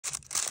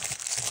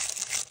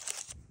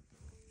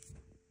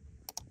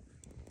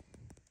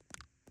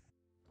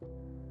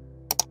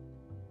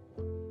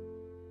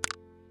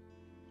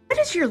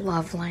is your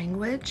love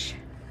language?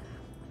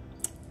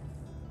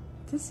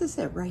 This is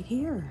it right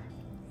here.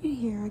 Right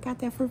here. I got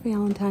that for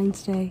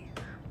Valentine's Day.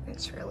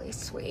 It's really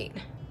sweet.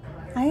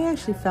 I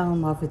actually fell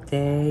in love with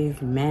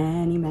Dave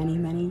many, many,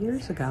 many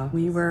years ago.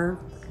 We were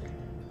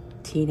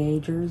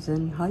teenagers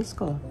in high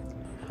school.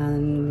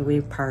 And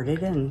we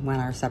parted and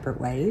went our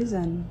separate ways,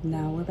 and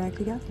now we're back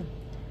together.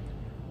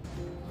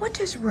 What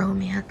does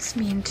romance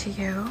mean to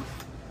you?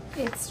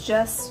 It's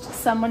just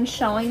someone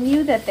showing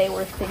you that they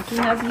were thinking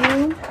of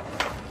you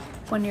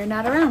when you're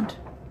not around.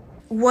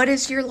 What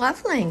is your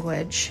love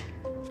language?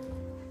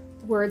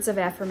 Words of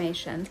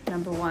affirmation,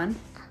 number one.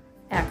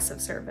 Acts of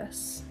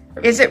service.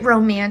 Is it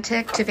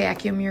romantic to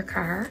vacuum your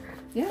car?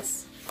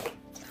 Yes.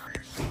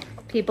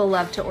 People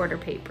love to order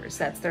papers.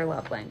 That's their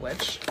love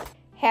language.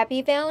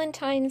 Happy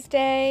Valentine's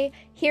Day!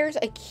 Here's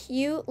a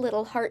cute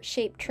little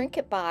heart-shaped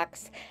trinket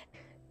box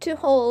to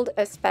hold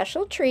a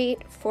special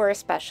treat for a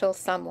special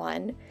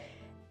someone.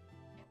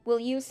 We'll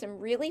use some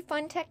really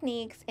fun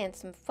techniques and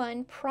some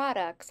fun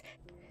products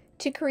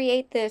to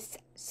create this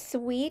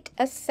sweet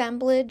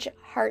assemblage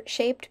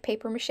heart-shaped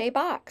papier-mâché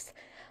box.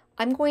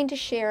 I'm going to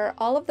share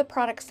all of the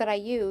products that I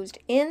used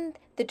in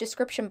the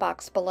description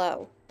box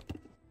below.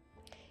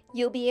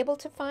 You'll be able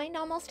to find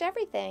almost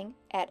everything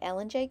at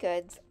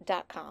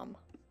lnjgoods.com.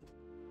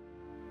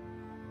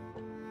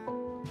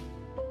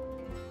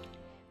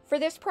 For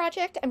this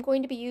project, I'm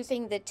going to be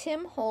using the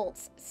Tim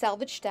Holtz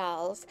Salvage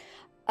Dolls,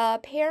 a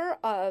pair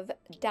of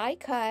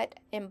die-cut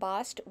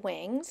embossed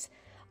wings,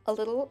 a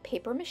little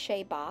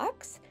papier-mâché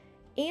box,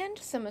 and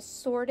some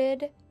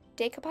assorted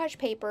decoupage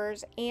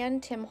papers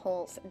and Tim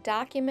Holtz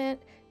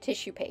document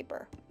tissue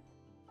paper.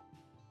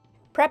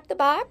 Prep the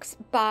box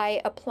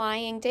by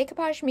applying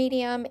decoupage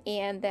medium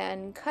and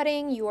then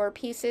cutting your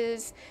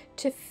pieces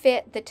to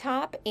fit the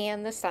top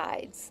and the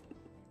sides.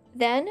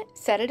 Then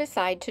set it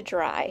aside to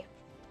dry.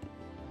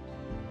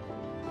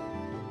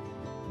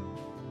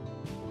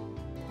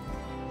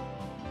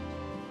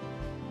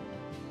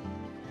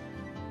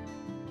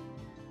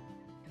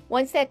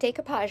 Once that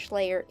decoupage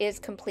layer is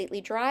completely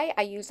dry,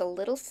 I use a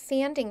little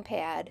sanding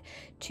pad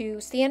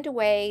to sand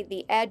away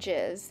the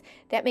edges.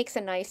 That makes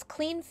a nice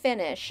clean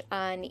finish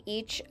on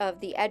each of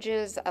the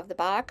edges of the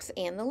box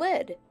and the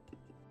lid.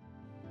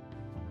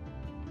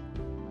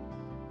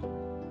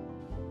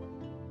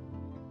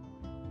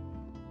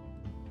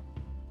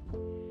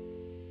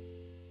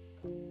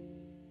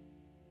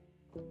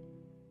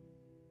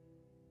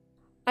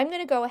 I'm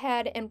going to go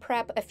ahead and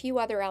prep a few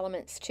other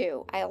elements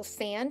too. I'll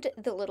sand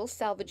the little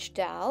salvage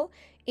doll,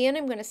 and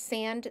I'm going to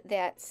sand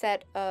that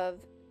set of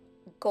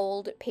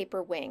gold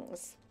paper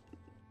wings.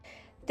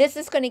 This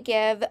is going to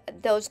give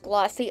those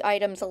glossy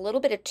items a little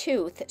bit of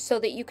tooth so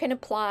that you can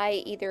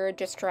apply either a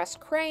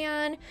distressed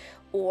crayon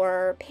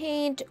or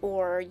paint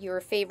or your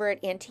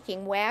favorite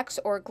antiquing wax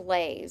or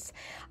glaze.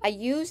 I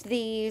use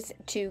these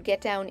to get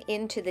down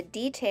into the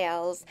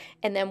details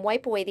and then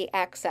wipe away the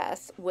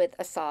excess with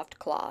a soft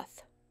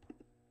cloth.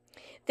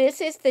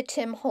 This is the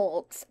Tim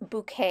Holtz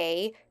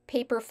Bouquet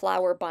paper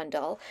flower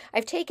bundle.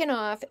 I've taken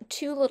off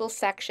two little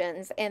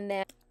sections, and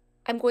then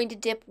I'm going to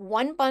dip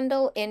one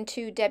bundle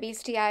into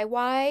Debi's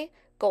DIY,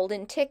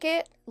 Golden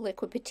Ticket,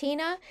 Liquid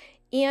Patina,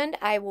 and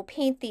I will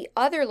paint the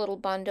other little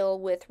bundle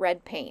with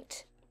red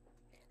paint.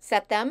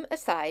 Set them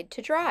aside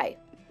to dry.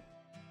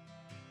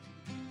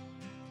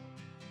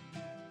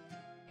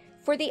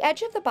 For the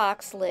edge of the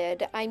box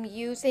lid, I'm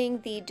using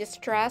the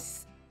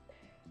Distress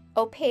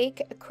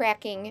Opaque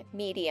cracking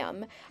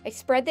medium. I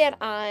spread that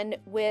on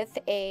with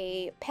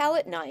a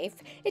palette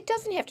knife. It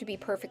doesn't have to be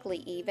perfectly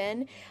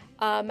even.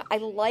 I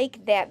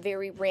like that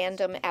very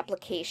random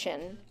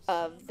application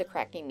of the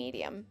cracking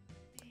medium.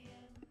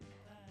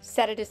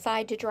 Set it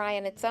aside to dry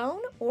on its own,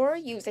 or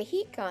use a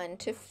heat gun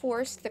to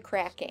force the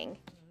cracking.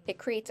 It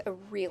creates a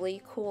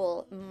really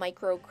cool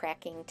micro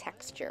cracking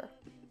texture.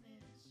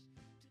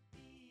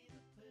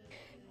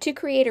 To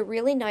create a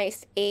really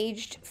nice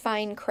aged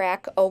fine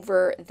crack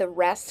over the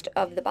rest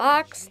of the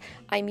box,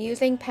 I'm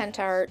using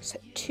Pentart's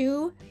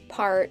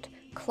 2-part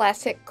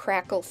classic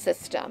crackle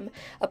system.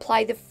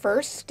 Apply the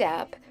first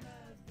step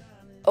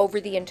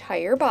over the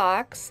entire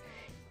box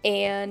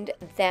and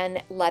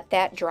then let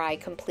that dry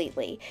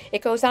completely.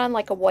 It goes on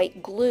like a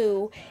white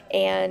glue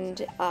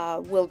and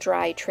will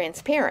dry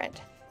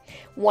transparent.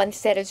 Once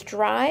that is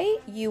dry,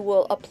 you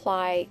will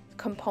apply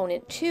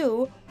component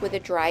 2 with a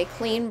dry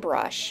clean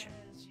brush.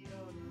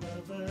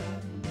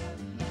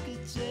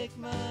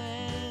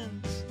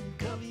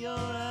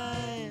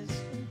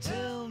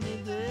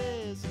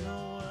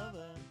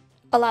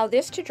 Allow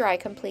this to dry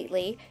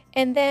completely,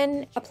 and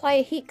then apply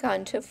a heat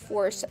gun to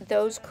force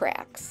those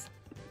cracks.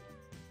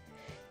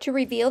 To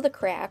reveal the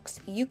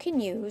cracks, you can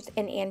use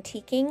an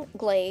antiquing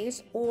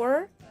glaze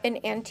or an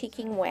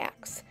antiquing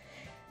wax.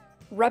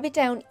 Rub it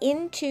down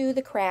into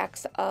the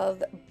cracks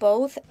of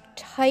both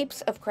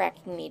types of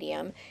cracking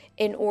medium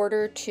in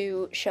order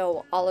to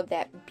show all of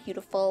that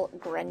beautiful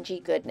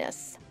grungy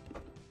goodness.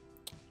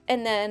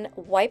 And then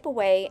wipe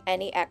away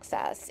any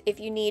excess. If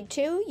you need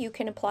to, you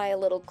can apply a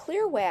little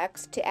clear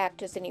wax to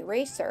act as an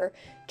eraser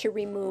to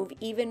remove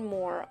even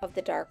more of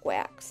the dark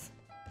wax.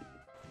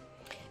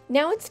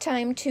 Now it's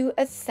time to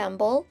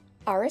assemble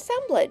our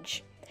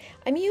assemblage.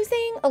 I'm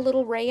using a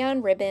little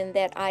rayon ribbon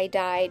that I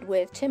dyed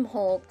with Tim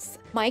Holtz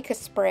mica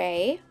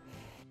spray.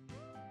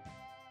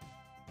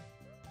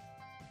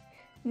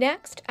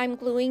 Next, I'm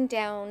gluing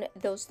down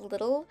those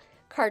little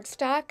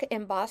cardstock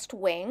embossed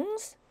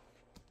wings.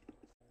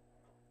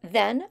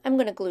 Then I'm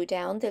going to glue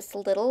down this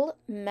little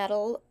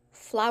metal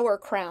flower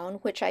crown,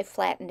 which I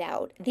flattened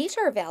out. These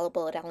are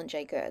available at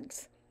L&J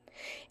Goods.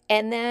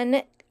 And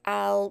then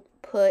I'll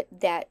put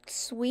that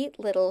sweet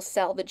little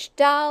salvage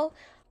doll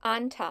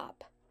on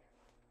top.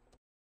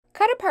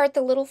 Cut apart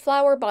the little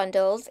flower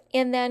bundles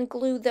and then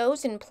glue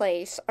those in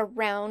place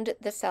around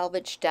the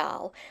salvage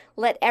doll.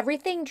 Let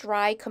everything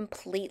dry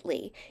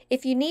completely.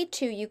 If you need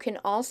to, you can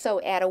also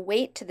add a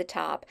weight to the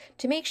top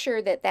to make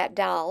sure that that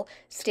doll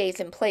stays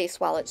in place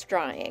while it's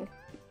drying.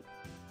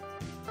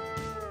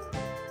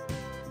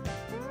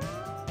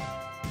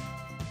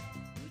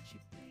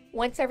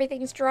 Once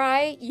everything's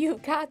dry,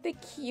 you've got the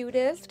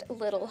cutest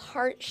little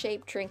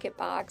heart-shaped trinket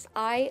box.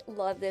 I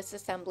love this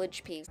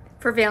assemblage piece.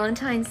 For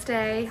Valentine's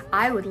Day,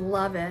 I would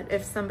love it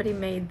if somebody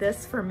made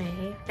this for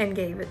me and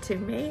gave it to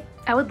me.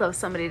 I would love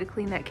somebody to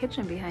clean that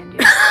kitchen behind you.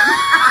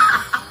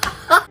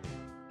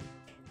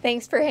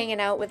 Thanks for hanging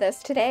out with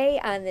us today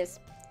on this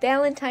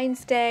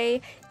Valentine's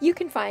Day. You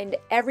can find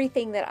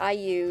everything that I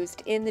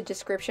used in the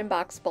description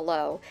box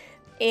below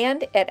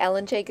and at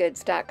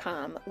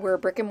lnjgoods.com. We're a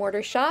brick and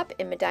mortar shop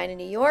in Medina,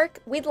 New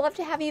York. We'd love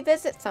to have you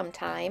visit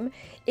sometime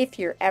if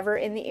you're ever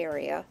in the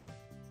area.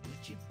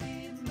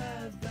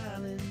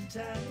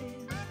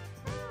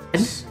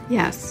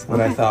 Yes. What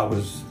I thought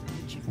was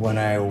when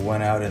I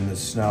went out in the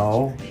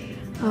snow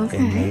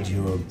and made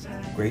you a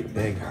great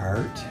big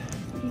heart.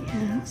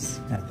 Yes.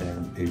 Not that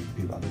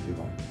other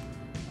people.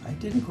 I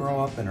didn't grow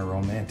up in a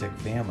romantic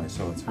family,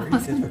 so it's very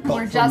difficult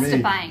We're for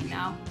justifying me.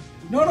 now.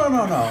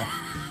 No.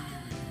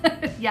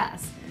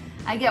 Yes,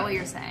 I get what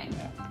you're saying.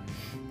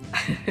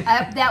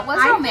 That was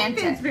romantic.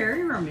 I think it's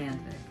very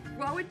romantic.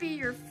 What would be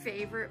your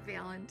favorite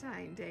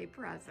Valentine's Day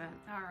present?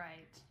 All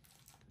right.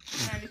 I'm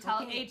trying to tell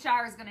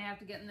HR is going to have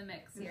to get in the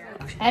mix here.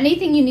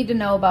 Anything you need to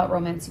know about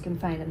romance you can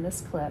find in this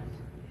clip.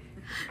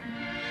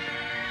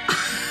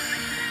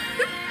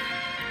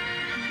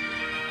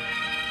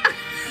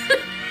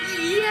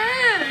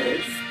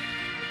 Yes!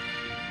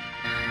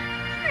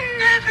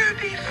 Never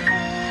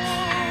before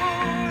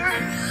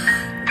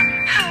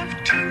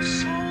have two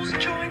souls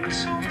joined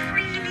so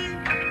freely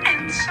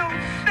and so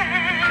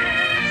fast.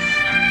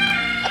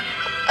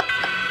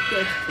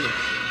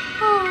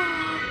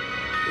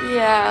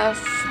 Yes.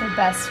 The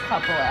best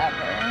couple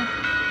ever.